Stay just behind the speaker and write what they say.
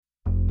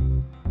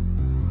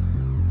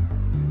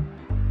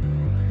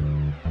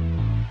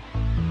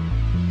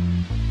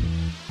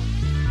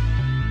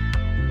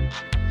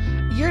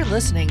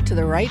listening to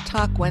the Right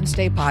Talk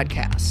Wednesday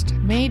podcast,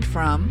 made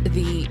from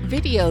the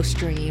video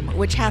stream,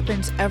 which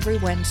happens every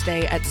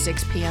Wednesday at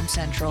 6 p.m.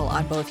 Central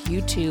on both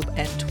YouTube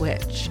and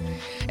Twitch.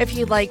 If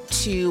you'd like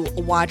to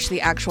watch the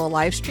actual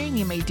live stream,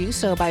 you may do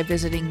so by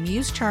visiting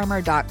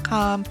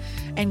musecharmer.com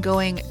and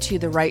going to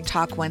the Right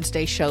Talk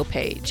Wednesday show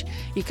page.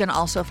 You can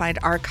also find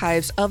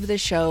archives of the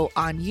show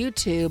on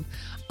YouTube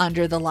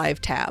under the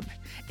live tab.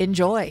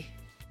 Enjoy.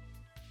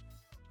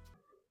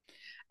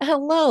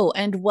 Hello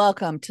and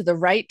welcome to the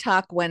Right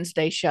Talk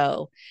Wednesday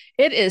show.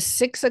 It is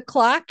 6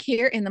 o'clock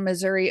here in the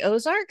Missouri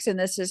Ozarks, and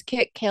this is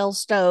Kit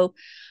Kelstow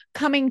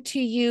coming to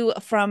you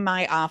from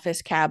my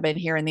office cabin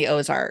here in the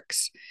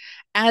Ozarks.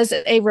 As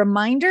a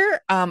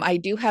reminder, I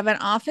do have an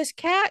office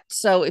cat,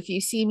 so if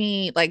you see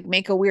me like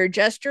make a weird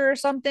gesture or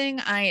something,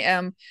 I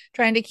am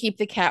trying to keep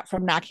the cat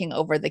from knocking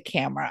over the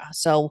camera.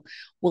 So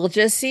we'll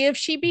just see if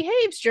she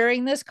behaves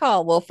during this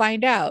call. We'll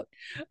find out.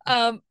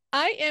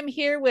 I am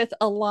here with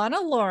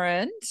Alana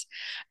Lorens,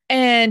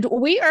 and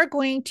we are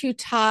going to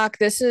talk.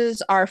 This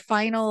is our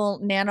final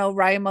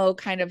NaNoWriMo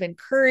kind of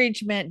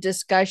encouragement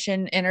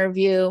discussion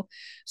interview.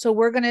 So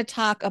we're going to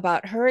talk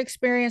about her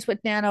experience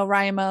with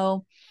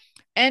NaNoWriMo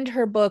and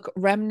her book,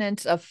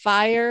 Remnants of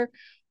Fire,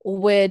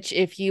 which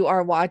if you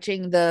are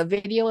watching the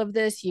video of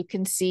this, you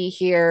can see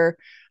here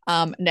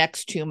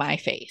next to my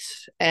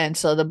face. And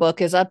so the book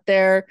is up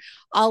there.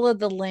 All of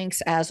the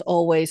links, as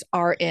always,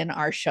 are in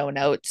our show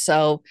notes.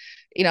 So,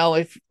 you know,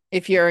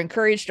 if you're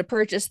encouraged to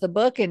purchase the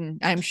book, and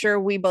I'm sure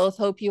we both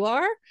hope you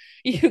are,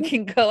 you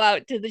can go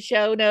out to the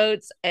show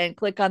notes and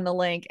click on the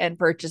link and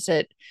purchase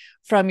it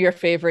from your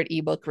favorite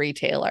ebook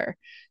retailer.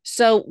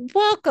 So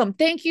welcome.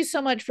 Thank you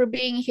so much for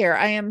being here.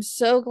 I am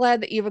so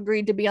glad that you've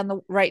agreed to be on the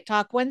Right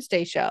Talk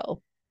Wednesday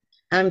show.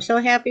 I'm so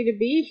happy to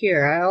be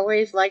here. I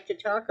always like to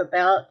talk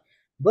about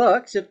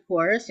books, of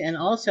course, and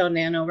also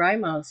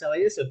NaNoWriMo. So it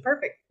is a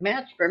perfect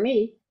match for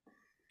me.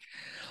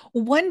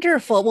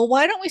 Wonderful. Well,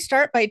 why don't we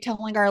start by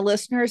telling our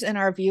listeners and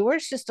our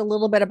viewers just a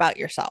little bit about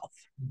yourself?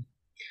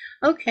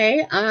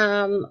 Okay.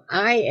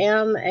 I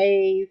am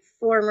a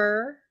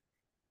former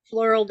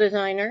floral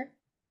designer,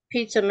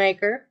 pizza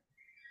maker,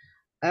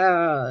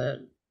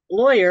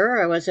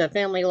 lawyer. I was a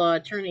family law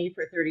attorney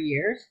for 30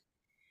 years,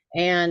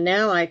 and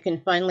now I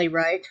can finally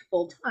write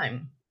full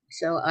time.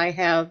 So I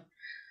have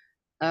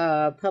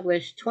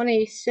published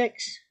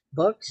 26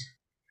 books.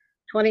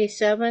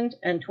 27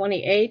 and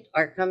 28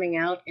 are coming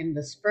out in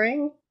the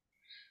spring,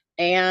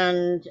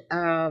 and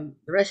the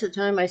rest of the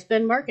time I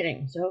spend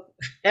marketing. So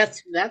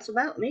that's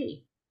about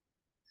me.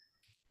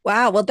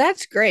 Wow, well,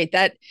 that's great.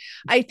 That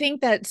I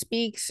think that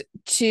speaks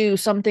to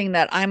something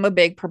that I'm a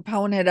big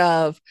proponent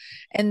of,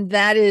 and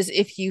that is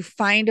if you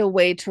find a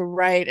way to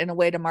write and a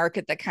way to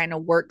market that kind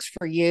of works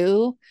for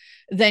you,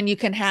 then you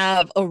can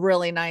have a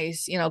really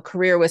nice,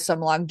 career with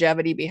some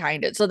longevity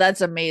behind it. So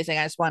that's amazing.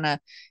 I just want to,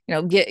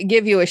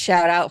 give you a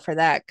shout out for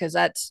that, because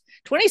that's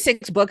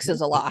 26 books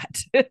is a lot.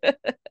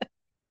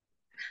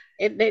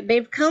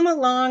 They've come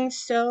along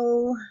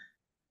so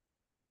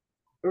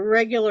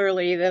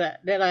regularly that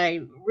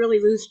I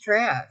really lose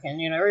track.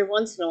 And, every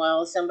once in a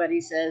while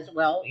somebody says,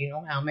 well,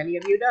 how many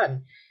have you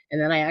done?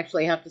 And then I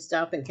actually have to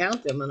stop and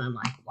count them. And I'm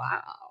like,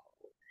 wow,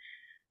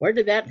 where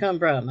did that come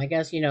from? I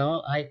guess,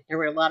 there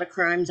were a lot of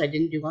crimes I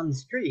didn't do on the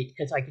street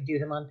because I could do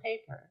them on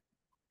paper.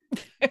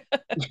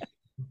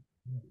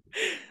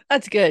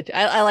 That's good.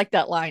 I like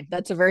that line.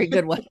 That's a very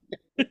good one.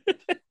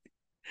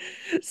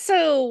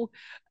 So,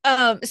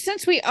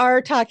 since we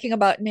are talking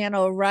about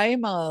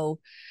NaNoWriMo,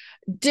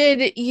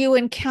 did you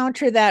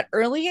encounter that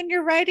early in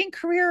your writing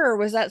career, or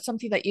was that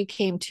something that you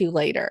came to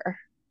later?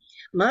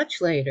 Much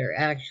later,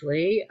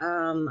 actually.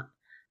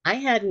 I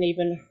hadn't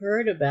even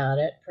heard about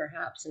it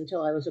perhaps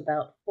until I was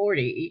about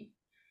 40.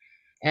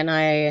 And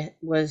I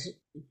was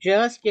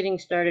just getting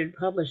started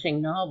publishing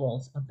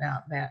novels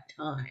about that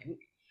time.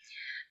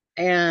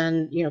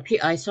 And,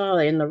 I saw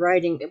in the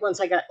writing, once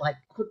I got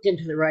hooked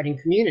into the writing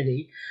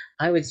community,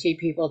 I would see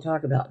people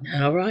talk about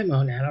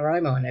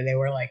NaNoWriMo, and they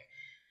were like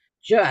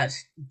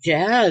just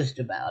jazzed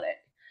about it.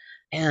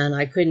 And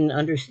I couldn't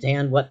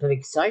understand what the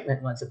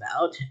excitement was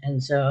about.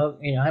 And so,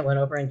 I went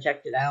over and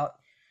checked it out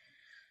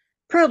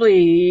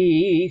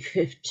probably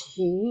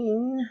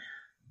 15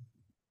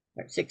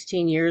 or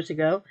 16 years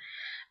ago.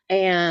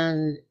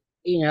 And,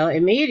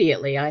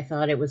 immediately I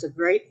thought it was a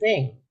great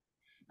thing.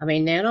 I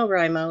mean,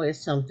 NaNoWriMo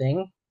is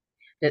something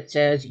that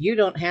says you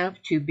don't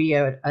have to be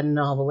a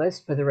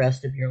novelist for the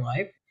rest of your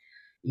life.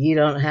 You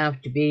don't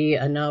have to be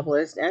a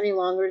novelist any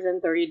longer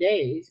than 30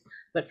 days.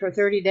 But for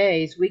 30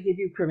 days, we give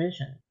you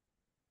permission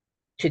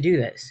to do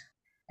this.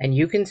 And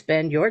you can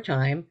spend your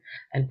time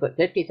and put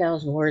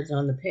 50,000 words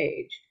on the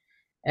page.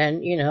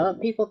 And,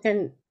 people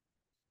can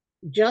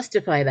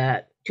justify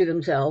that to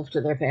themselves,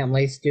 to their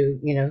families, to,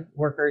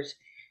 workers,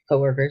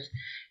 coworkers,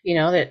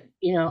 that,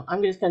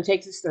 I'm just going to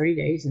take this 30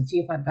 days and see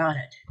if I've got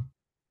it.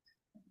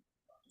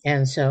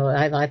 And so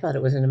I thought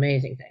it was an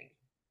amazing thing.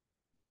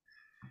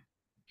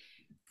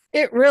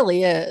 It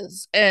really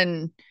is.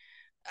 And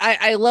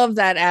I love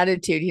that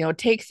attitude,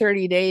 take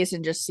 30 days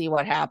and just see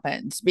what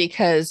happens,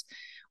 because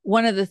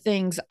one of the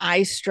things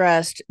I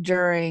stressed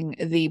during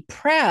the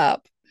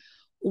prep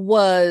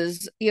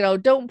was,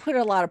 don't put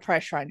a lot of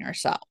pressure on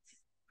yourself.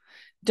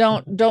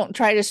 Don't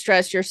try to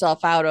stress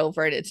yourself out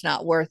over it. It's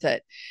not worth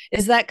it.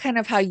 Is that kind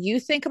of how you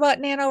think about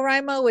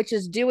NaNoWriMo, which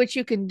is do what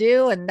you can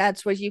do and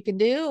that's what you can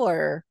do,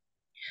 or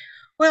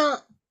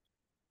Well,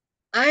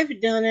 I've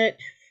done it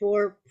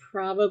for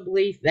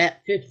probably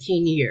that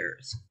 15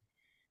 years.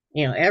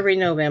 Every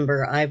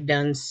November I've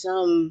done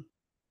some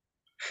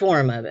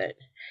form of it.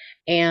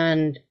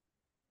 And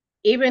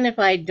even if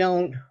I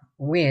don't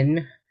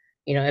win,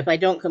 if I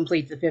don't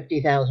complete the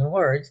 50,000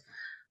 words,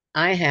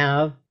 I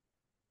have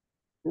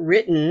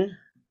written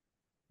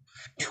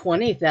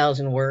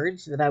 20,000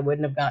 words that I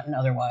wouldn't have gotten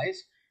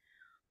otherwise.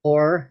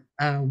 Or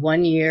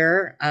one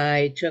year,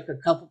 I took a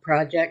couple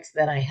projects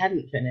that I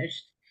hadn't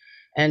finished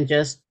and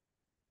just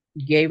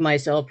gave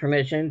myself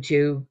permission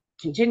to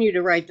continue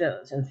to write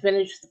those and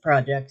finish the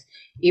projects,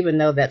 even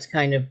though that's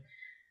kind of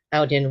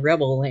out in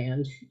rebel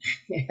land,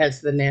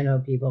 as the nano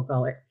people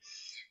call it.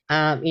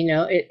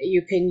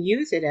 You can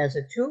use it as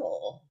a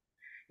tool.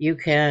 You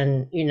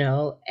can,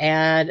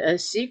 add a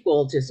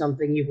sequel to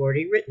something you've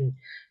already written.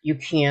 You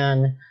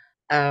can,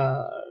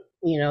 uh,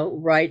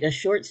 write a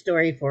short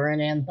story for an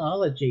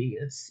anthology.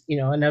 It's,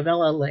 a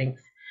novella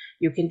length.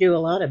 You can do a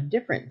lot of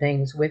different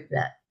things with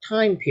that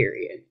time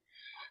period.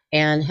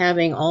 And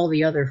having all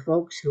the other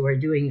folks who are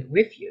doing it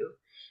with you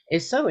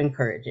is so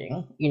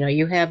encouraging.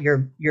 You have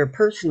your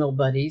personal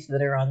buddies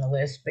that are on the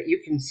list, but you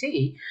can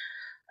see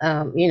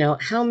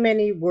how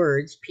many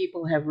words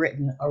people have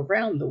written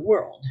around the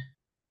world.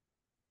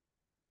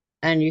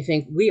 And you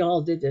think, we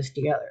all did this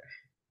together.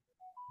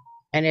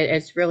 And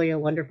it's really a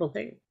wonderful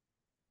thing.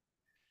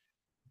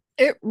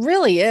 it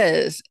really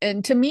is.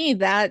 And to me,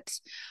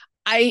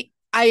 I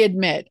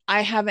admit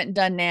I haven't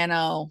done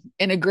nano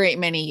in a great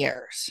many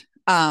years.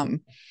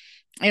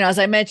 As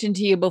I mentioned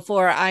to you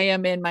before, I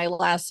am in my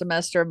last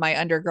semester of my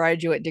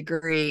undergraduate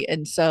degree.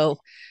 And so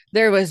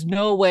there was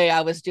no way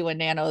I was doing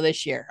nano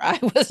this year. I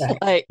was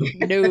Right. like,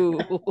 no.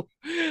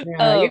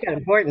 No, you Um, got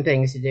important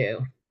things to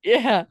do.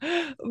 yeah.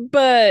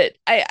 But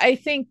I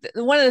think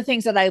one of the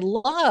things that I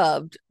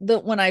loved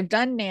that when I've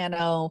done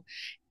nano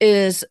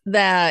is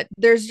that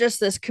there's just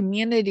this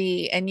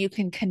community and you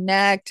can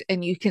connect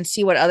and you can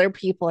see what other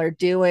people are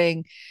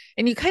doing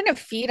and you kind of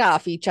feed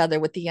off each other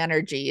with the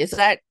energy.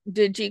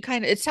 Did you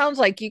kind of, it sounds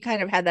like you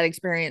kind of had that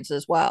experience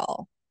as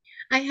well.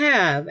 I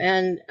have,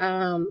 and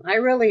I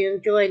really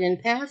enjoyed in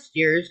past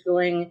years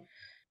going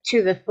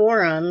to the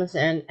forums,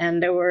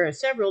 and there were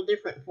several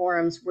different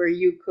forums where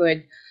you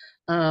could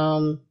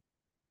um,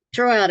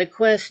 throw out a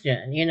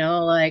question.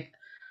 Like,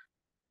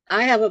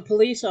 I have a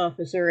police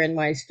officer in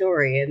my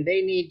story, and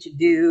they need to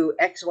do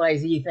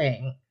XYZ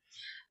thing.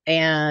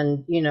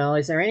 And,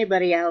 is there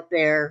anybody out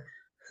there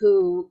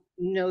who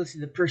knows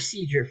the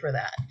procedure for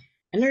that?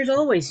 And there's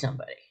always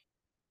somebody.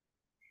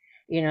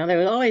 There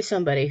was always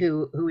somebody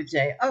who would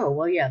say, "Oh,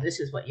 well, yeah, this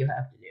is what you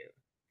have to do."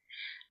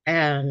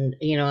 And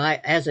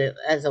I, as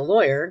a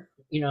lawyer,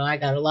 I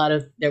got a lot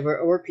of there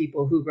were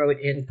people who wrote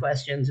in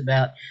questions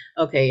about,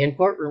 okay, in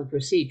courtroom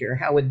procedure,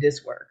 how would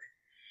this work?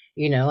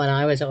 And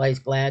I was always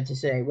glad to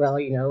say, well,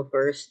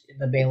 first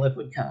the bailiff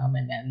would come,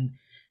 and then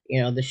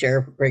the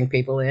sheriff would bring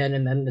people in,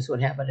 and then this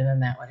would happen, and then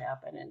that would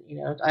happen.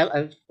 And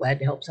I was glad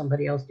to help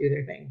somebody else do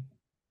their thing.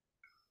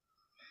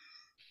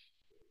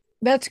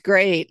 That's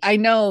great. I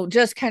know,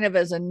 just kind of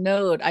as a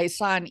note, I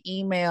saw an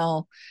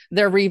email.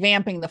 They're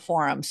revamping the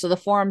forums. So the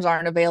forums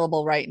aren't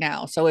available right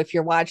now. So if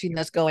you're watching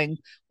this going,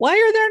 why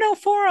are there no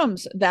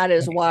forums? That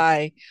is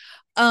why.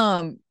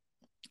 Um,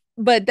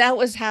 but that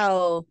was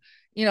how,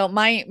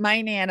 my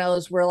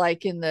nanos were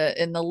like in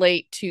the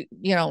late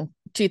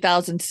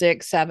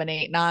 2006, 7,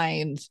 8,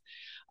 9s.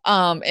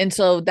 And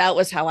so that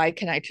was how I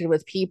connected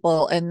with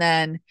people. And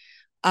then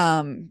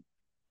um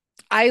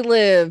I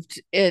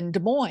lived in Des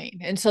Moines,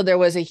 and so there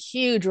was a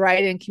huge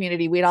write-in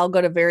community. We'd all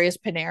go to various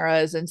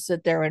Paneras and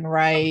sit there and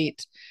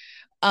write.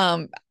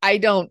 I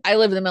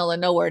live in the middle of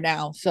nowhere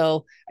now,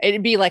 so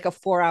it'd be like a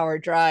 4-hour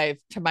drive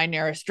to my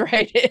nearest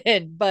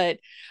write-in. But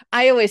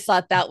I always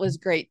thought that was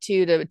great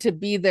too, to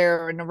be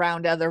there and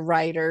around other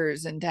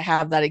writers and to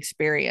have that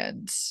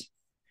experience.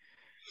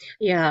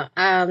 Yeah.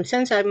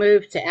 Since I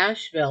moved to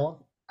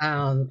Asheville,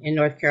 in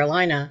North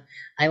Carolina,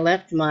 I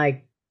left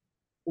my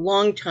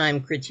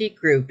longtime critique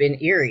group in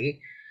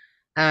Erie.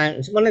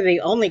 It's one of the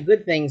only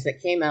good things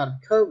that came out of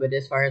COVID,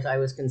 as far as I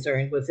was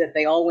concerned, was that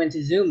they all went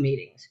to Zoom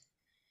meetings.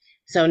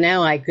 So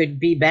now I could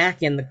be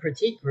back in the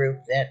critique group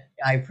that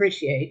I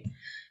appreciate.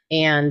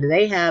 And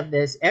they have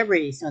this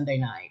every Sunday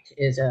night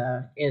is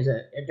a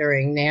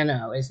during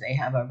Nano is they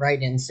have a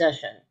write-in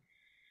session.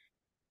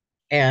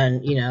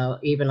 And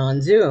even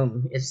on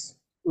Zoom, it's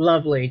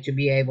lovely to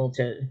be able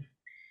to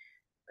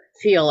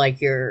feel like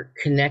you're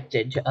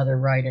connected to other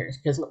writers,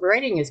 because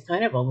writing is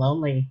kind of a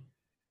lonely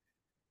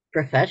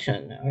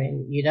profession. I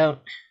mean,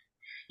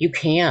 you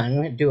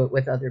can do it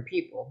with other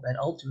people, but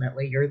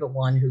ultimately you're the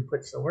one who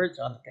puts the words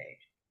on the page.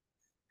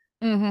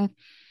 Hmm.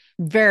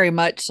 Very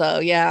much so.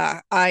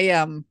 Yeah. I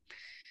am.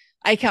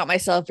 I count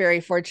myself very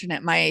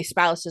fortunate. My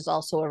spouse is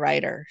also a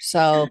writer.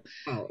 So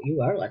Oh,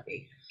 you are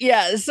lucky.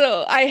 yeah,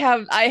 so I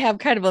have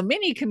kind of a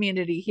mini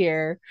community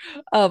here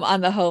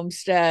on the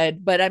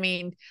homestead, but I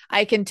mean,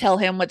 I can tell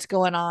him what's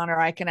going on or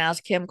I can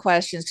ask him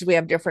questions because we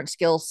have different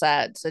skill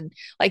sets. And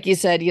like you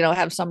said,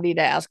 have somebody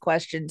to ask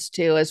questions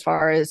to as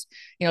far as,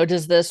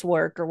 does this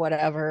work or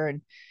whatever.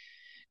 And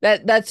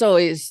that's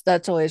always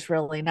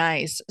really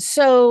nice.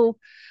 So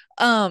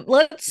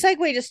let's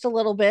segue just a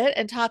little bit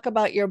and talk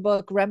about your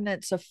book,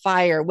 Remnants of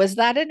Fire. Was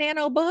that a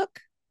nano book?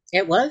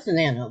 It was an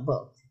nano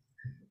book.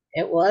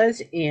 It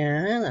was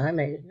in, I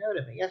made a note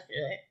of it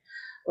yesterday,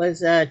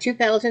 was a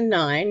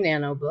 2009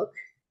 nano book.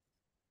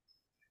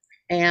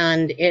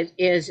 And it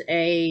is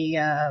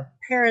a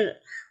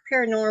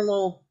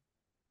paranormal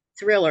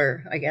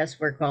thriller, I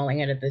guess we're calling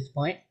it at this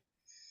point.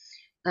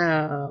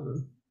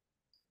 Um,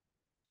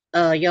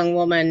 a young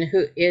woman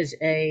who is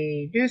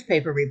a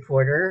newspaper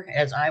reporter,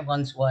 as I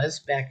once was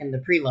back in the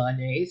pre law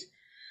days.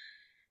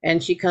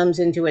 And she comes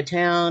into a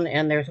town,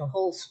 and there's a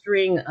whole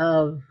string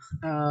of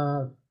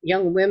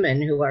young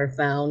women who are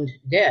found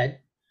dead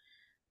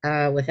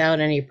without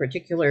any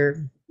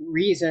particular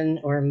reason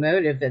or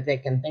motive that they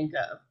can think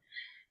of.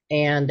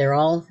 And they're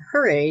all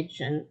her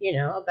age and,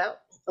 about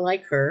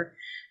like her.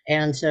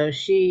 And so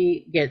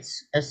she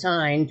gets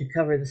assigned to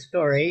cover the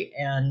story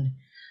and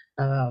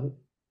um,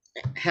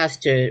 has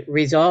to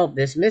resolve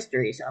this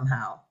mystery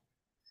somehow.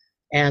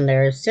 And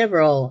there are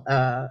several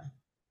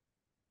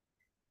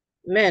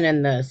men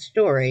in the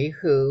story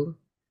who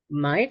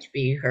might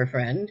be her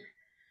friend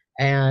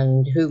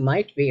and who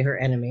might be her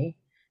enemy.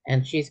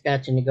 And she's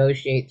got to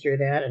negotiate through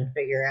that and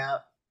figure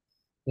out,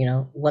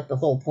 what the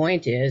whole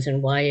point is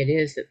and why it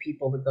is that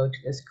people that go to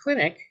this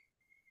clinic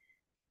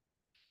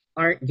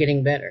aren't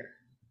getting better.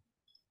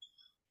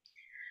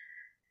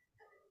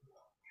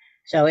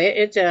 So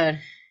it's a.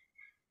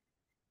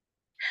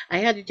 I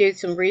had to do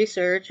some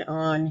research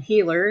on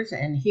healers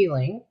and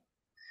healing,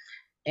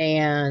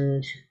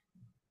 and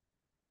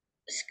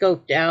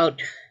scoped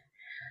out,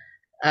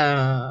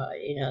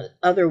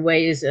 other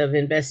ways of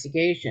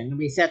investigation.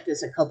 We set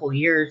this a couple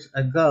years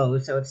ago,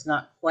 so it's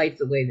not quite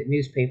the way that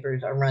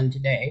newspapers are run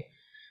today.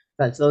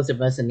 But those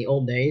of us in the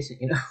old days,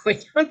 we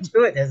don't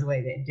do it as the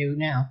way they do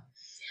now.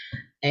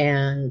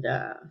 And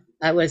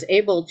I was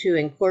able to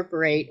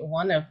incorporate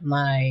one of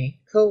my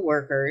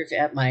coworkers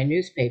at my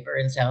newspaper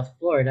in South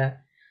Florida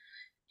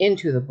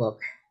into the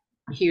book.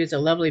 He was a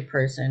lovely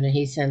person, and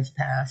he's since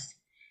passed.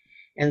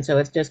 And so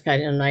it's just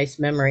kind of a nice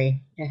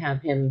memory to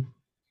have him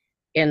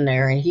in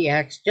there. And he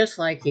acts just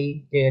like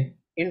he did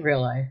in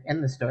real life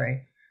in the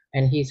story.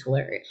 And he's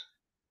hilarious.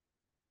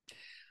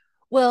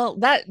 Well,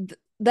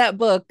 that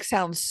book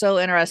sounds so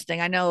interesting.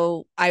 I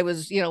know I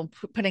was,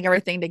 putting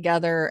everything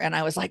together and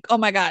I was like, "Oh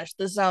my gosh,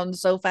 this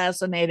sounds so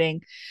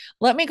fascinating."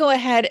 Let me go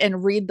ahead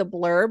and read the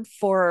blurb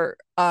for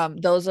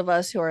those of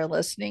us who are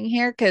listening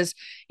here cuz Okay.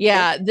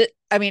 yeah,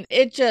 I mean,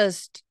 it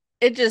just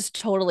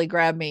totally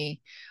grabbed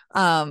me.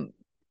 Um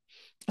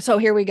so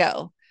here we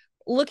go.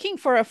 Looking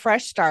for a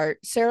fresh start,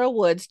 Sarah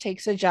Woods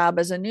takes a job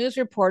as a news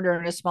reporter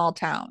in a small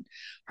town.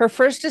 Her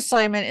first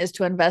assignment is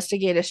to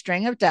investigate a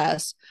string of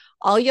deaths,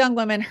 all young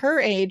women her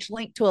age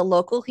linked to a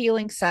local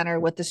healing center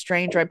with a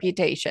strange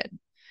reputation.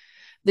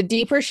 The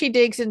deeper she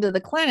digs into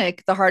the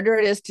clinic, the harder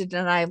it is to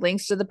deny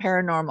links to the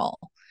paranormal.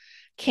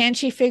 Can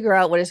she figure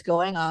out what is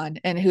going on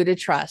and who to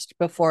trust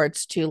before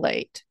it's too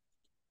late?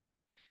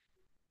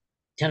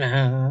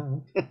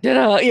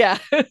 Ta-da. Yeah.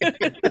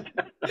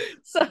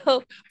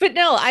 So, but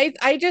no,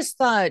 I just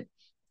thought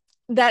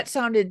that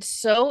sounded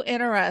so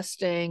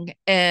interesting.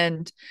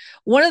 And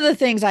one of the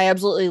things I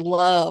absolutely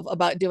love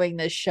about doing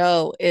this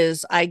show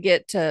is I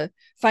get to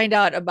find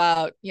out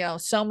about,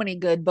 so many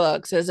good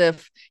books as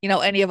if,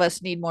 any of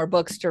us need more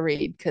books to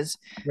read. Cause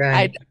I,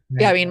 Right,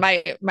 yeah, I right. mean,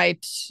 my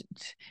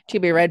to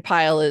be read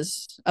pile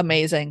is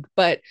amazing,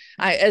 but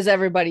as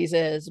everybody's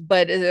is,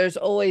 but there's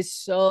always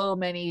so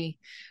many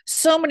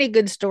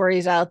good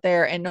stories out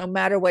there. And no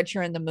matter what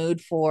you're in the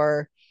mood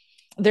for,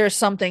 there's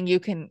something you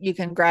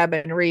can grab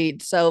and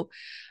read. So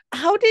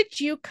how did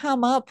you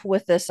come up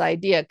with this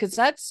idea? Because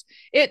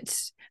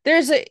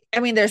there's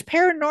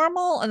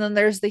paranormal and then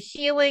there's the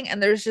healing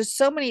and there's just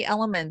so many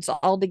elements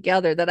all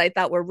together that I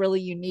thought were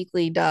really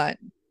uniquely done.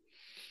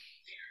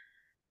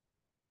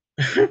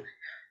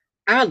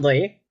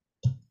 Oddly,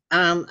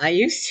 I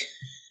used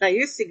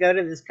to go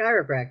to this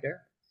chiropractor,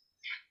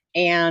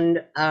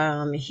 and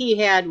he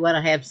had what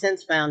I have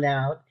since found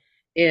out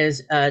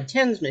is a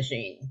TENS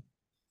machine,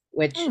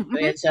 which Mm-hmm.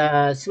 is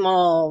a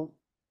small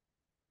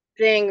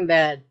thing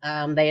that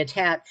they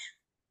attach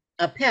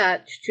a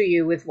patch to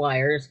you with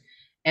wires,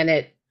 and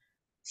it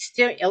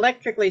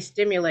electrically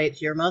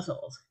stimulates your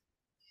muscles,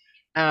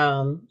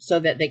 so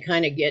that they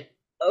kind of get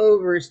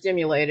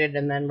overstimulated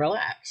and then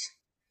relax.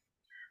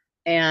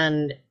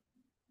 And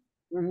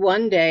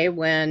one day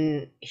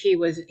when he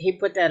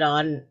put that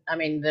on, I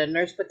mean, the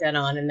nurse put that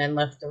on and then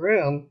left the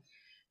room,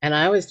 and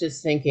I was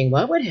just thinking,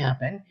 what would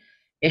happen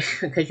if,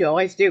 because you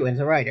always do as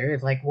a writer,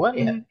 it's like, what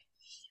if,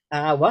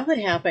 Mm-hmm. what would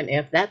happen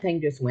if that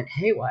thing just went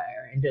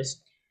haywire and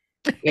just,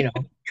 you know,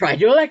 try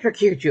to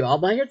electrocute you all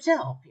by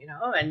itself,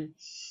 and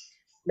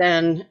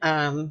then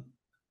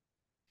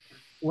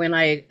when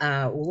I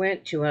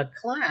went to a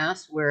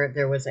class where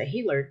there was a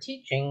healer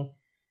teaching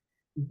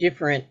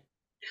different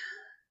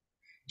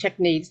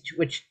techniques,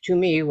 which to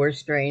me were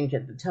strange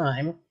at the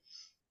time,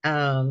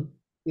 um,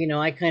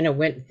 I kind of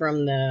went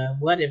from the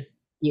what if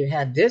you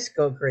had this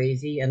go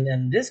crazy and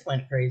then this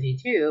went crazy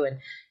too,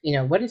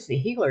 and what is the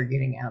healer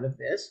getting out of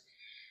this?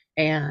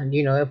 And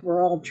if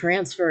we're all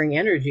transferring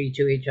energy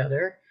to each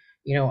other,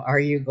 are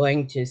you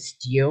going to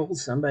steal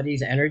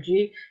somebody's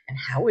energy, and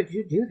how would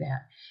you do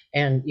that?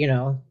 And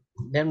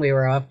then we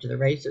were off to the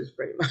races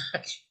pretty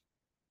much.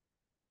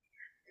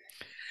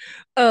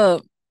 Uh,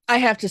 I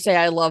have to say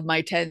I love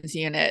my tens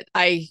unit.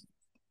 I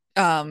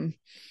um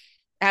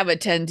have a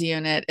tens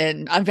unit,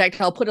 and in fact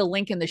I'll put a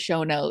link in the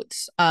show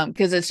notes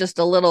because it's just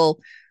a little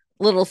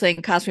thing.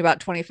 It cost me about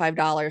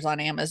 $25 on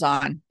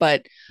Amazon,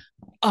 but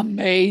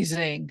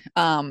amazing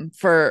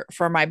for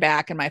my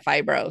back and my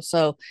fibro.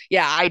 So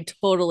yeah, I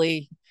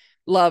totally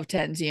love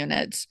tens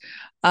units.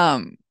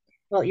 Um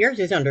Well, yours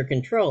is under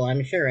control,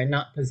 I'm sure, and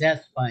not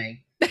possessed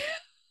by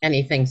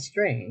anything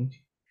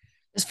strange.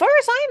 as far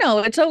as I know,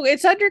 it's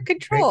under Very good.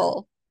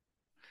 control.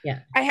 Yeah.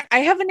 I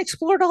haven't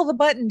explored all the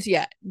buttons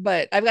yet,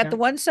 but I've got the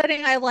No, one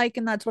setting I like,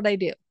 and that's what I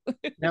do.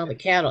 no, the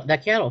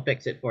cat'll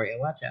fix it for you.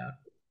 Watch out.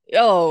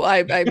 Oh,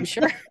 I'm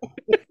sure.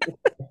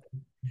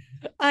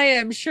 I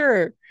am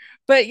sure.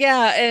 But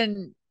yeah,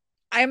 and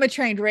I'm a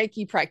trained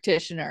Reiki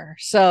practitioner,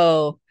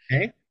 so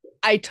Okay.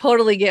 I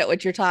totally get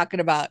what you're talking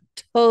about.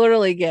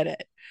 Totally get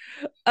it.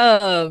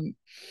 Um,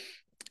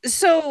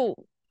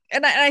 so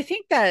and I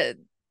think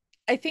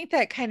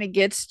that kind of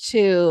gets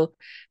to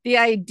the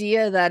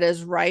idea that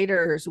as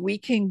writers, we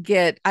can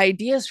get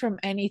ideas from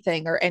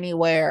anything or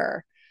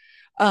anywhere.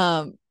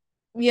 Um,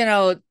 you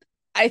know,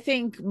 I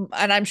think,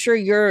 and I'm sure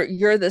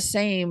you're the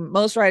same.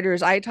 Most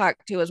writers I talk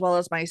to, as well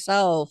as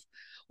myself,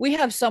 we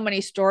have so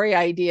many story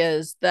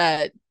ideas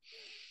that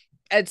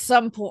at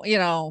some point,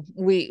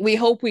 we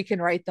hope we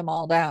can write them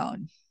all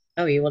down.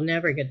 Oh, you will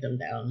never get them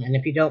down. And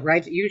if you don't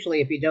write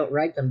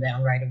them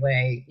down right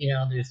away,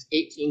 there's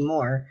 18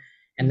 more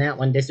and that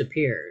one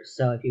disappears.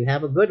 So if you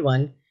have a good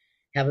one,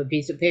 have a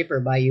piece of paper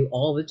by you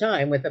all the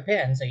time with a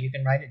pen so you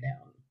can write it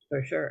down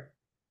for sure.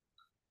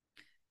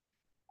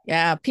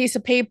 Yeah, piece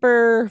of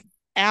paper,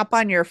 app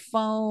on your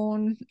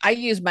phone. I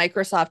use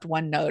Microsoft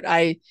OneNote.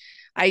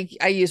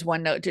 I use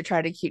OneNote to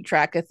try to keep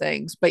track of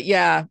things. But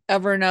yeah,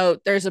 Evernote,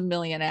 there's a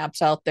million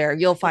apps out there.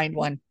 You'll find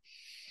one.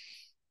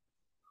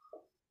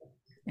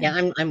 Yeah.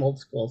 Yeah, I'm old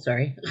school,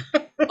 sorry.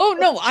 Oh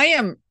no, I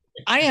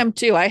am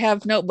too. I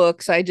have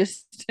notebooks. I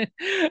just Oh,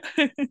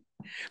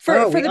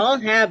 for we the all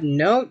have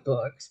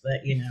notebooks,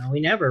 but we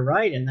never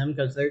write in them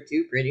because they're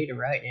too pretty to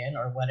write in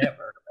or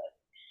whatever.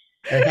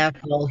 They're half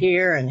full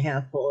here and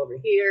half full over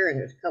here, and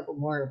there's a couple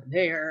more over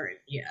there.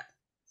 Yeah.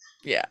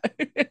 yeah.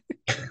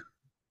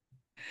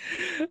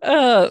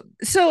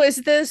 So is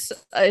this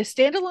a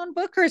standalone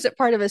book or is it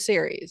part of a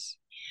series?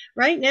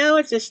 Right now,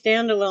 it's a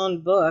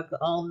standalone book,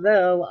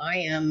 although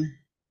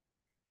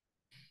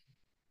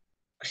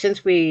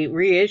since we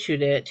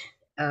reissued it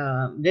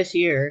this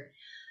year,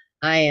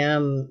 I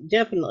am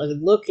definitely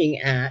looking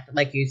at,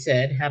 like you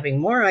said, having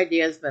more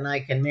ideas than I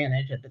can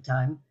manage at the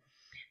time.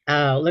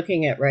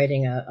 Looking at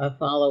writing a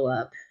follow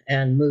up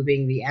and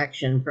moving the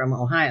action from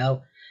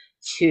Ohio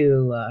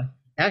to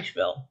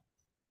Asheville,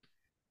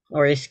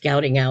 or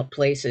scouting out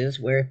places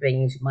where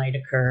things might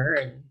occur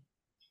and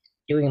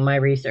doing my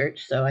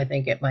research. So I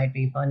think it might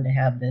be fun to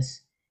have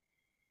this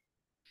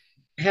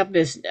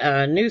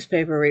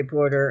newspaper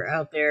reporter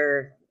out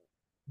there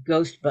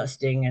ghost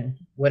busting and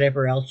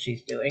whatever else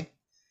she's doing.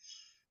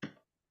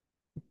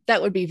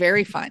 That would be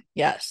very fun.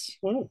 Yes,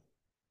 Mm.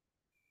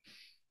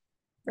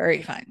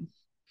 very fun.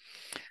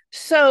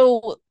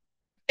 So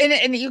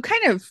and you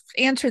kind of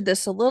answered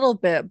this a little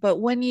bit, but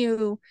when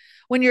you're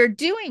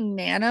doing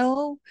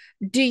nano,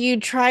 do you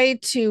try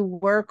to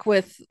work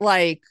with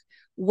like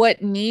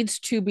what needs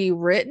to be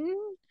written,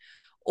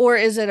 or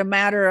is it a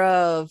matter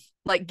of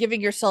like giving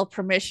yourself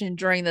permission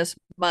during this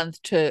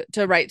month to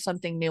write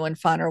something new and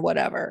fun or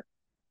whatever?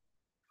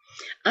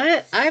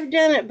 I've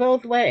done it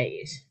both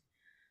ways.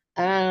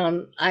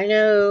 I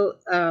know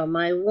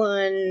my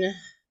one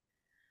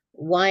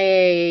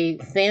YA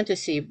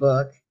fantasy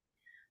book.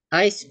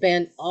 I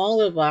spent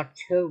all of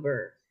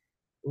October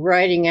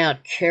writing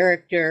out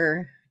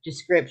character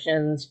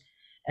descriptions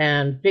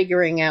and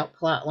figuring out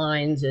plot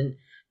lines and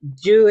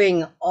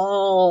doing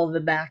all the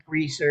back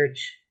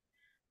research,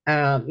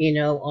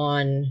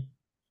 on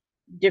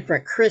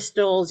different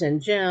crystals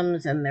and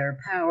gems and their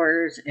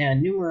powers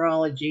and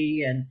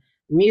numerology and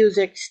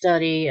music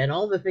study and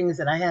all the things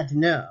that I had to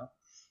know.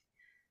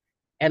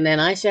 And then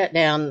I sat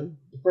down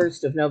the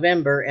 1st of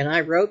November and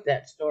I wrote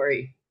that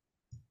story,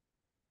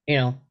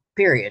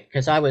 period,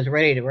 because I was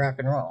ready to rock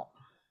and roll.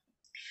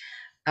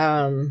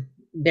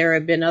 There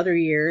have been other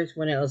years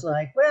when it was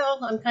like, well,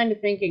 I'm kind of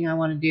thinking I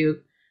want to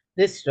do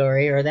this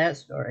story or that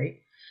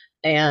story.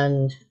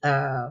 And,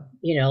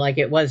 like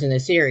it was in a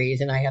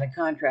series and I had a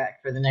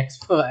contract for the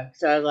next book.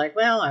 So I was like,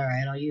 well, all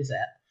right, I'll use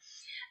that.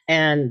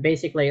 and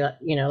basically,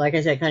 like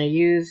I said, kind of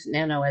use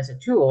nano as a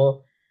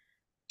tool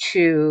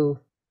to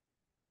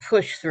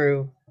push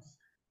through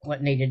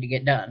what needed to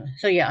get done.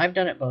 So yeah, I've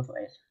done it both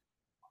ways.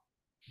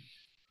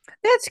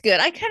 That's good.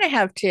 I kind of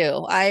have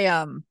too.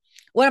 I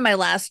one of my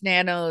last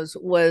nanos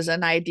was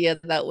an idea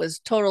that was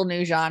total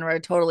new genre,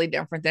 totally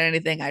different than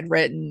anything I'd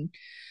written.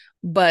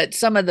 But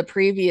some of the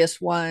previous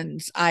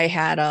ones I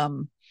had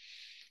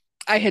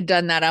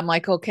done that. I'm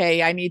like,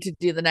 okay, I need to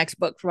do the next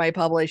book for my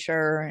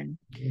publisher, and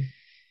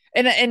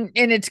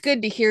it's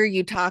good to hear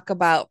you talk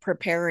about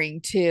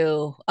preparing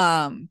too.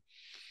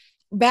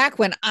 Back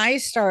when I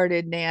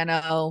started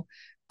Nano,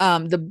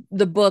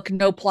 the book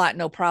No Plot,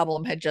 No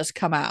Problem had just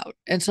come out.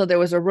 And so there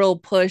was a real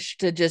push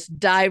to just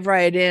dive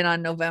right in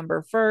on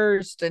November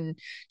 1st and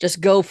just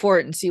go for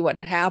it and see what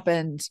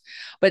happens.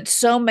 But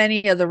so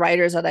many of the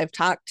writers that I've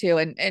talked to,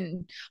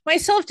 and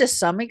myself to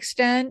some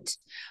extent,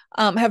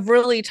 have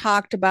really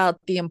talked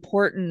about the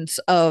importance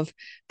of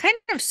kind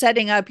of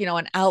setting up,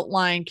 an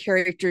outline,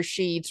 character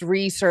sheets,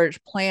 research,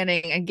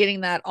 planning, and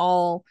getting that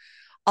all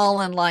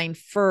in line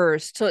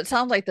first. So it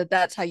sounds like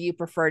that's how you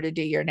prefer to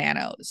do your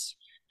nanos.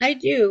 I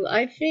do.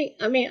 I think.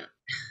 I mean,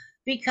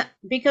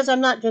 because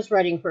I'm not just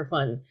writing for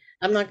fun.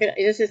 I'm not gonna.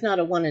 This is not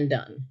a one and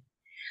done.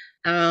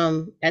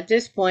 At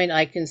this point,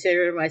 I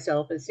consider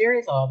myself a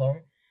serious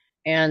author,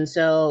 and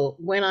so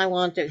when I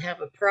want to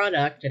have a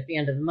product at the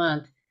end of the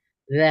month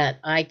that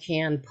I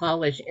can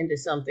polish into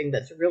something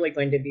that's really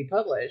going to be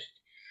published,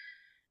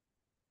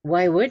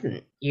 why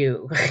wouldn't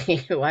you?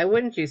 Why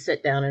wouldn't you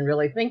sit down and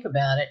really think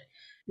about it?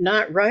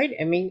 Not write.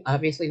 I mean,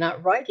 obviously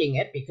not writing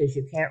it because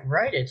you can't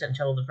write it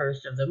until the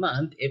first of the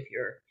month if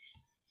you're,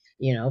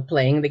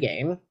 playing the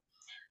game.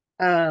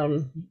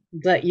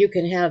 But you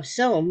can have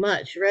so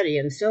much ready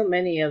and so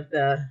many of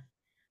the,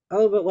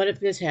 oh, but what if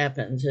this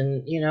happens?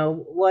 And,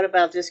 what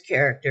about this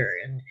character?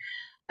 And,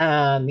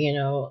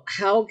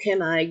 how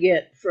can I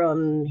get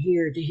from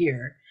here to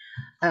here?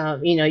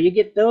 You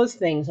get those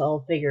things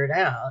all figured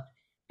out,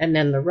 and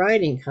then the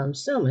writing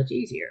comes so much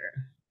easier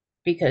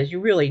because you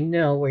really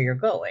know where you're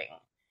going.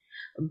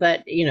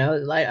 But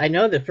like I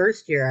know the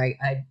first year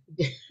I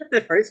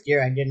the first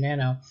year I did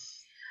nano,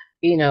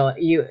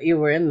 you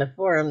were in the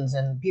forums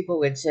and people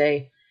would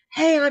say,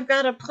 "Hey, I've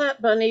got a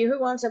plot bunny. Who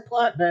wants a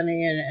plot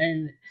bunny?"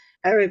 And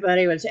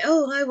everybody would say,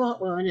 "Oh, I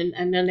want one."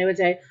 And then they would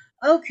say,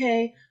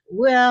 "Okay,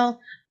 well,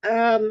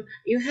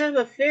 you have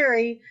a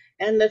fairy,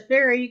 and the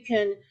fairy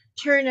can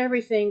turn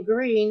everything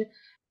green,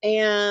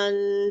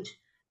 and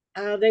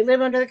they live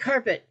under the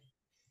carpet."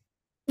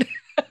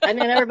 And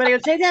then everybody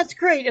would say, "That's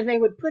great," and they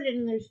would put it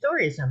in their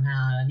story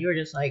somehow, and you were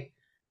just like,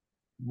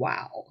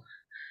 "Wow."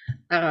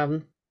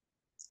 Um,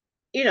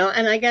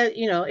 and I guess,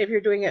 if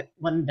you're doing it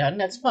one and done,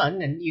 that's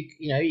fun. And you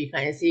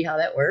kind of see how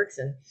that works.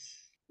 And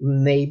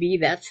maybe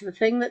that's the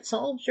thing that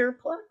solves your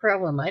plot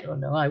problem. I don't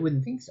know. I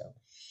wouldn't think so.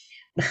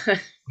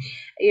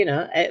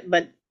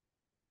 But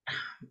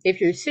if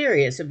you're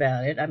serious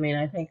about it, I mean,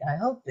 I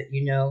hope that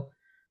you know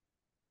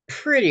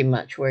pretty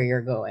much where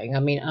you're going. I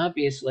mean,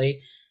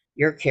 obviously,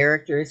 your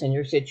characters and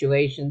your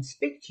situations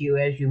speak to you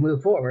as you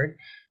move forward.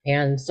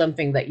 And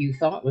something that you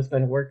thought was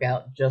going to work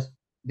out just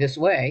this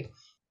way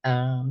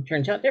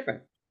turns out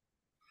different,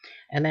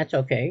 and that's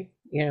okay.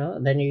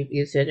 Then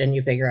you sit and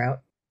you figure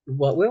out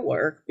what will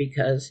work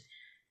because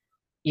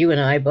you and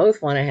I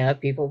both want to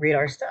have people read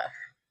our stuff.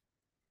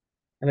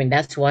 I mean,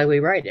 that's why we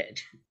write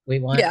it. We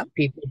want Yeah.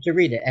 people to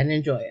read it and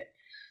enjoy it.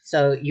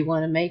 So you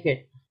want to make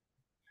it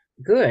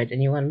good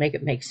and you want to make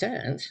it make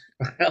sense,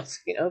 or else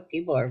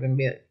people are going to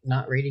be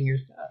not reading your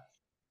stuff.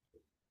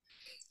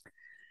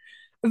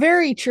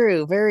 Very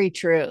true, very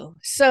true.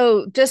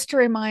 So, just to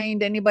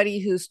remind anybody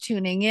who's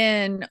tuning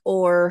in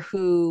or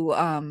who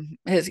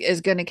is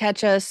going to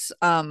catch us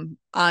on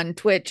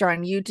Twitch or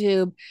on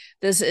YouTube,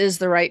 this is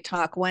the Right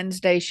Talk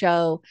Wednesday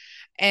show.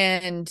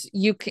 And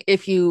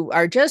if you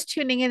are just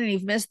tuning in and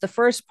you've missed the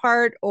first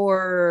part,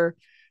 or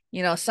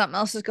something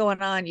else is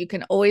going on, you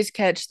can always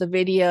catch the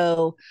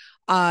video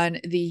on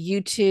the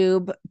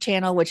YouTube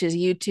channel, which is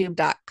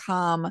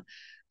youtube.com/@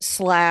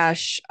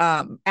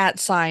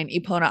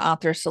 Epona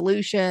Author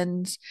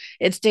Solutions.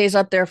 It stays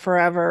up there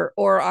forever,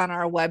 or on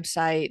our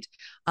website.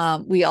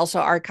 We also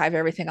archive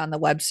everything on the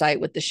website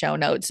with the show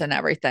notes and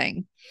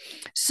everything.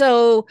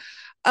 So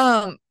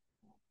um,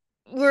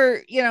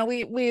 we're you know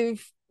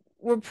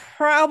we're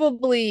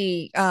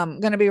probably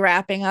going to be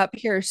wrapping up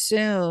here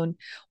soon.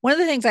 One of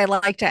the things I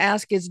like to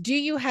ask is, do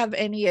you have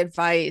any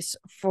advice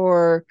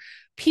for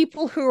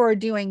people who are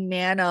doing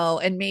nano,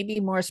 and maybe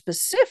more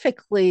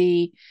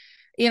specifically,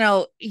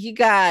 you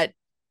got,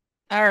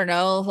 I don't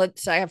know,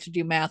 I have to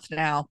do math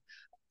now.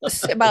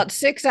 About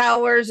 6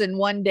 hours and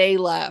one day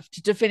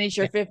left to finish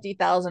your Yeah.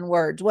 50,000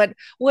 words. What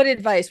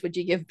advice would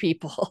you give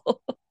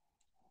people?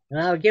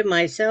 And I would give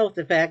myself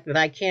the fact that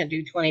I can't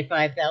do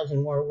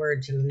 25,000 more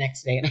words in the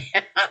next day and a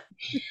half.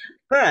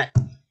 But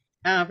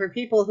for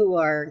people who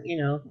are,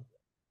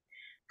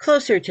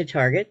 closer to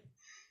target,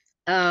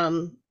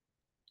 um,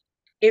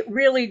 it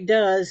really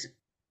does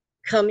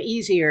come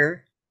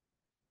easier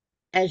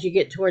as you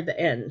get toward the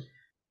end.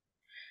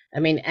 I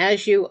mean,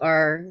 as you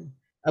are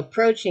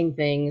approaching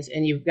things,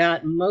 and you've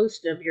got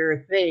most of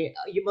your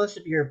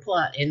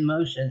plot in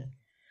motion,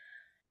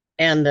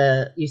 and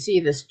you see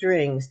the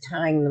strings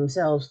tying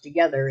themselves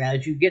together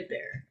as you get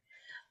there.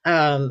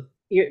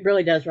 It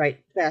really does write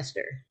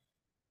faster.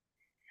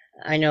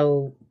 I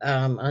know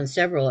on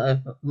several of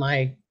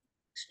my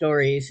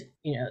stories,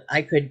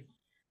 I could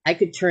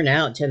turn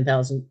out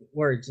 10,000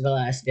 words the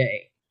last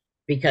day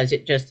because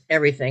it just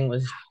everything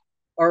was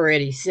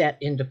already set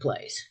into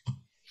place.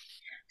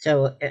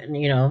 So,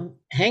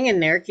 hang in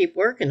there, keep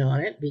working on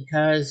it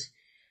because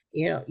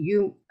you're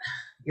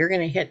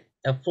going to hit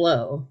a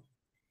flow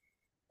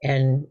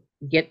and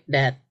get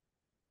that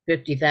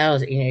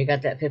 50,000. You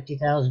got that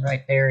 50,000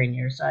 right there in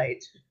your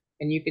sights,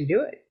 and you can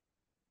do it.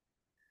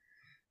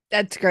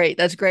 That's great.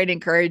 That's great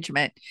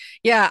encouragement.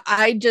 Yeah,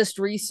 I just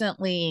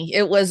recently,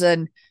 it was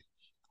an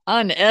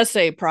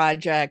essay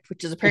project,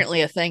 which is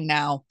apparently a thing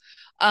now,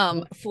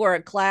 for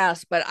a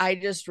class, but I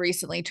just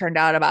recently turned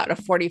out about a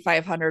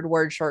 4,500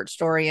 word short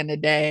story in a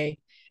day.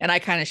 And I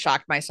kind of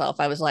shocked myself.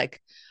 I was like,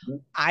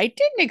 I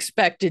didn't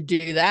expect to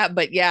do that,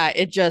 but yeah,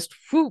 it just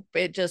whoop,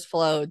 it just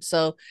flowed.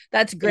 So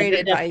that's Yeah, great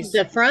advice.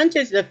 the front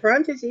is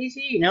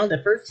easy.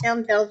 The first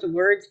 10,000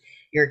 words.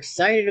 You're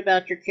excited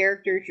about your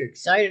characters. You're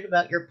excited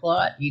about your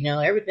plot.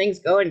 Everything's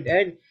going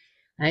good,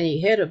 and you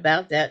hit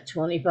about that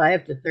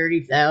 25 to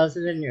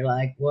 30,000, and you're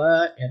like,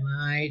 "What am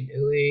I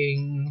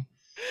doing?"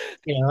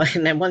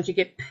 And then once you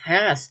get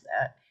past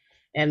that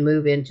and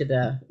move into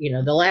the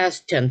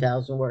last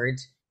 10,000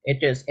 words,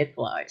 it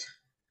flies.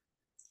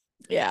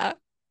 Yeah.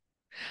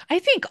 I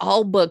think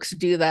all books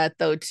do that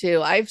though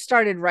too. I've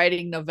started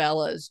writing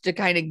novellas to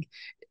kind of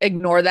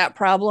ignore that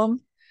problem.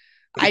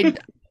 I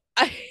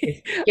I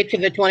Get to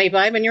the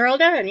 25, and you're all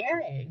done.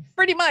 Yay!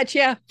 pretty much,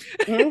 yeah.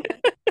 Mhm.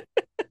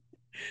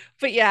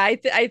 But yeah, I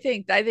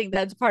think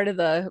that's part of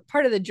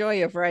the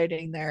joy of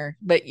writing there.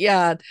 But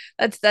yeah,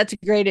 that's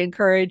great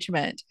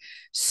encouragement.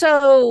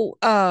 So,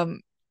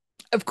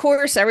 of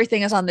course,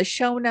 everything is on the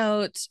show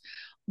notes,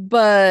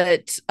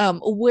 but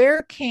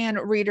where can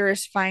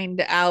readers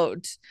find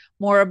out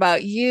more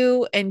about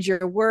you and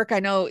your work? I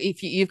know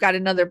if you've got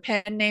another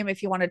pen name,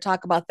 if you want to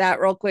talk about that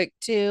real quick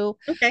too.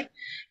 Okay.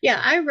 Yeah,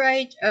 I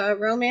write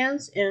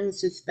romance and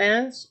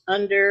suspense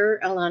under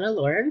Alana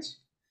Lorens.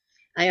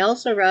 I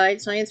also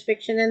write science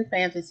fiction and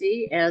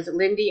fantasy as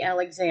Lindy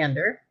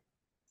Alexander.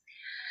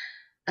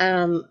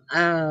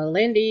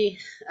 Lindy,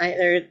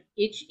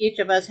 each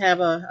of us have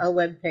a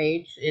web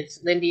page. It's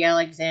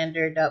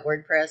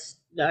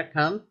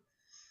lindyalexander.wordpress.com,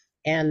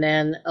 and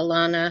then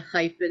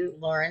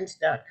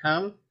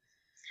alana-lawrence.com.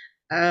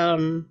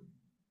 Um,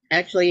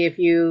 Actually, if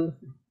you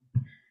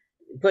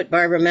put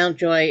Barbara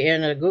Mountjoy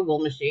in a Google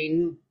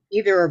machine,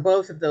 either or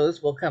both of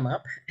those will come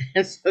up,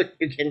 and so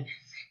you can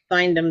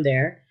find them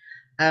there.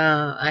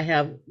 I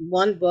have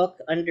one book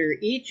under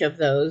each of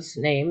those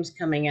names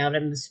coming out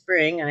in the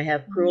spring. I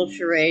have Cruel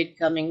Charade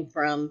coming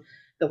from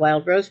the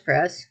Wild Rose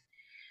Press,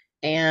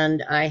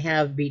 and I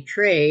have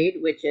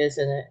Betrayed, which is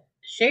a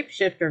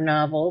shapeshifter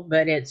novel,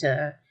 but it's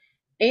a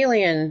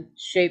alien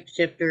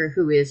shapeshifter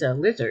who is a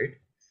lizard.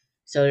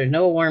 So there's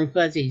no warm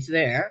fuzzies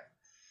there.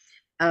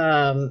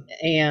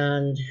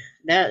 And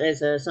that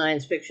is a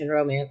science fiction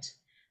romance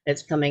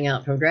that's coming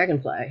out from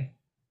Dragonfly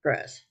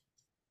Press.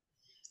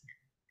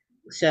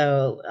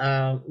 So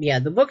yeah,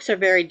 the books are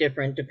very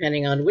different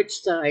depending on which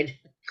side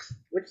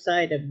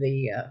of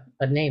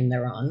the name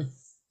they're on.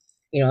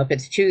 If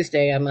it's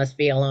Tuesday, I must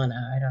be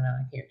Alana. I don't know.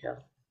 I can't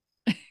tell.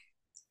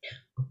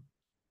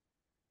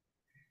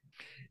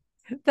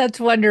 That's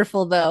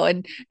wonderful though.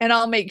 And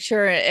I'll make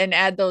sure and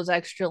add those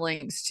extra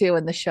links too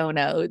in the show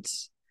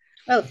notes.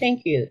 Oh,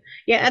 thank you.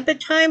 Yeah, at the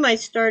time I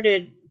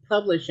started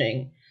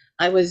publishing,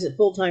 I was at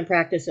full time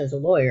practice as a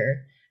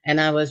lawyer, and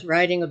I was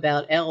writing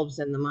about elves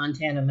in the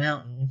Montana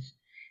mountains.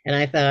 And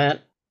I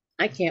thought,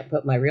 I can't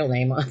put my real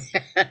name on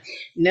that.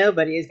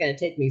 Nobody is going to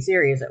take me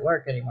serious at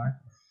work anymore.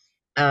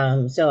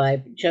 So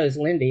I chose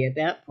Lindy at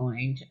that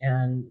point,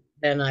 and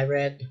then I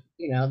read,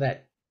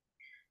 that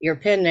your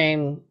pen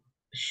name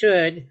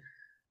should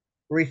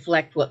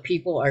reflect what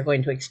people are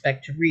going to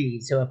expect to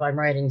read. So if I'm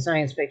writing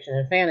science fiction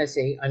and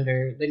fantasy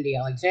under Lindy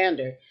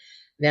Alexander,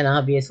 then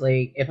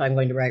obviously if I'm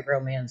going to write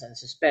romance and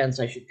suspense,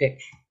 I should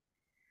pick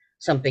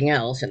something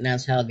else, and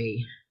that's how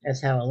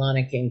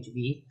Alana came to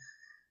be.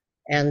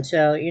 And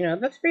so,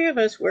 the three of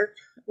us worked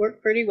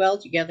pretty well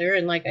together,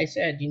 and like I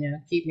said,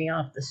 keep me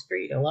off the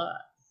street a lot.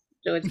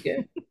 So it's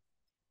good.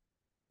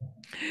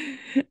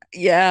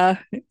 Yeah.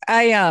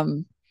 I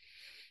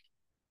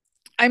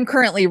I'm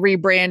currently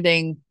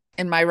rebranding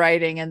in my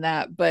writing and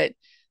that, but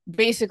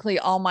basically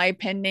all my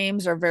pen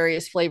names are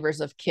various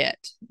flavors of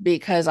Kit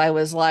because I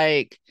was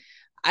like,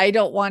 I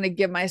don't want to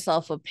give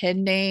myself a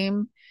pen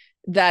name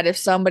that if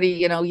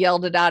somebody,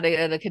 yelled it out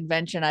at a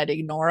convention, I'd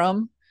ignore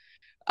them.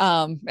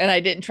 And I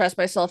didn't trust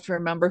myself to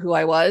remember who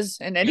I was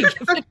in any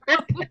given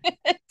moment.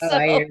 Oh,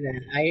 I hear So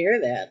that. I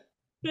hear that.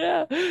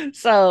 yeah.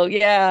 So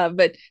yeah,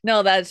 but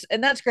no, that's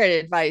great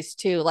advice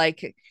too.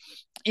 Like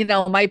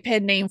my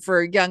pen name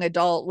for young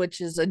adult,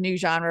 which is a new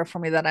genre for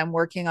me that I'm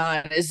working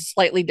on, is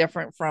slightly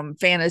different from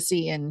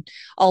fantasy and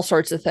all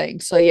sorts of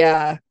things. So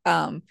yeah,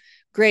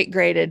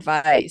 great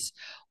advice.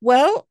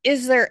 Well,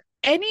 is there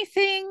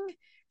anything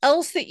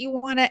else that you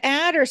want to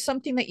add or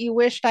something that you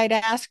wished I'd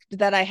asked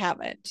that I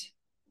haven't?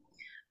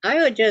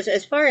 I would just,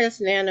 as far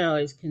as nano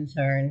is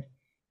concerned,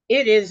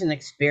 it is an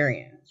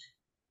experience.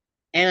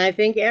 And I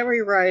think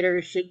every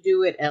writer should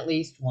do it at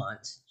least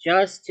once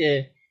just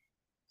to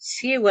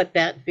see what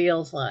that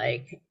feels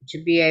like,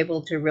 to be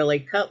able to really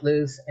cut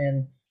loose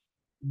and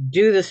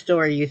do the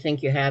story you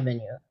think you have in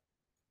you.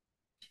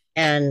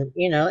 And,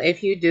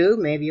 if you do,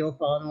 maybe you'll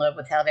fall in love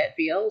with how that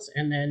feels.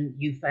 And then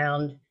you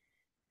found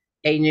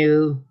a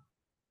new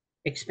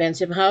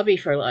expensive hobby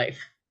for life.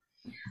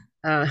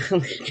 Uh,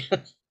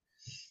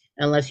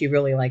 unless you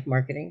really like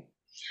marketing.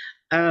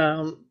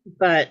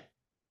 But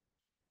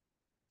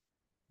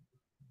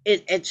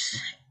it's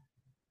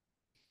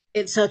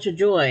it's such a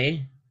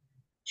joy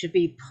to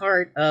be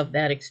part of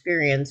that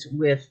experience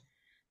with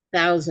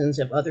thousands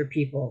of other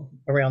people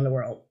around the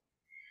world.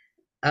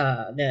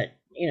 That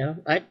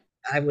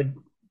I would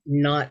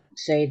not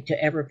say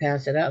to ever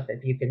pass it up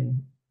if you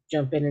can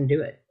jump in and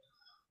do it.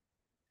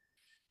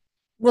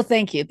 Well,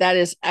 thank you. That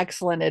is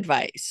excellent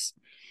advice.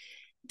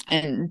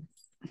 And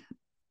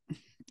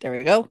there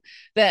we go.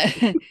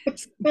 Then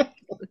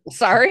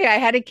sorry, I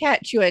had a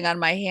cat chewing on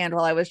my hand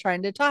while I was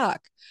trying to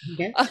talk.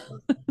 Yes,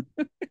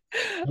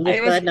 I'm I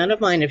just was glad none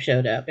of mine have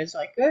showed up. It's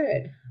like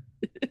good.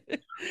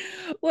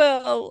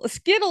 well,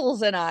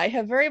 Skittles and I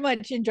have very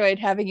much enjoyed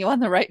having you on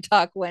the Right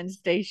Talk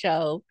Wednesday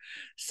show.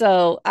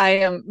 So I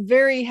am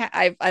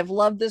I've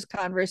loved this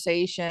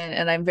conversation,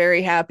 and I'm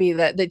very happy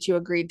that you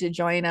agreed to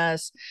join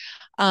us.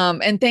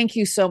 And thank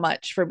you so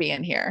much for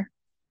being here.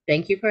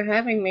 Thank you for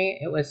having me.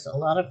 It was a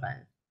lot of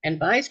fun. And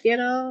bye,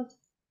 Skittles.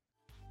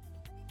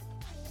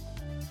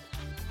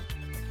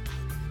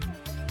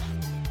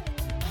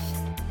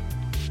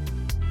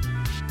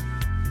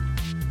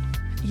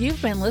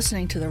 You've been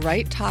listening to the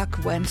Right Talk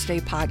Wednesday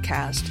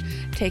podcast,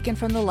 taken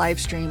from the live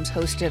streams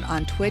hosted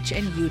on Twitch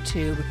and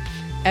YouTube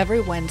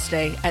every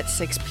Wednesday at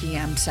 6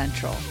 p.m.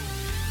 Central.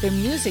 The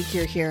music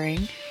you're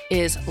hearing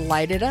is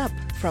Light It Up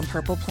from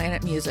Purple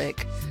Planet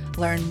Music.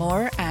 Learn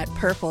more at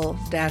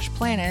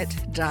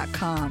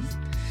purple-planet.com.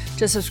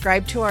 To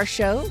subscribe to our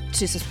show,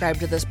 to subscribe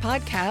to this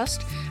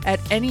podcast at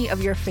any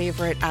of your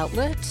favorite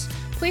outlets,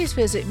 please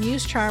visit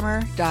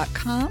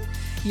musecharmer.com.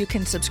 You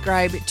can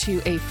subscribe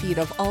to a feed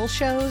of all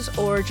shows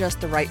or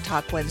just the Right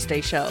Talk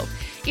Wednesday show.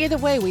 Either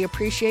way, we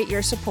appreciate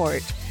your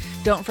support.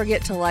 Don't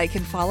forget to like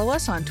and follow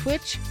us on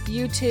Twitch,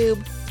 YouTube,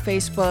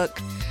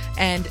 Facebook,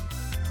 and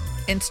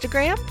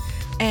Instagram.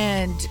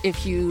 And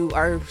if you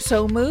are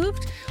so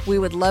moved, we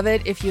would love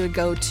it if you would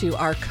go to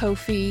our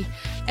Ko-fi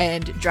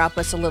and drop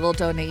us a little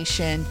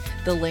donation.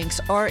 The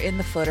links are in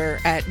the footer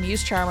at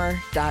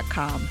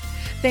musecharmer.com.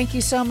 Thank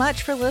you so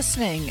much for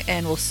listening,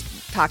 and we'll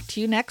talk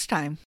to you next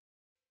time.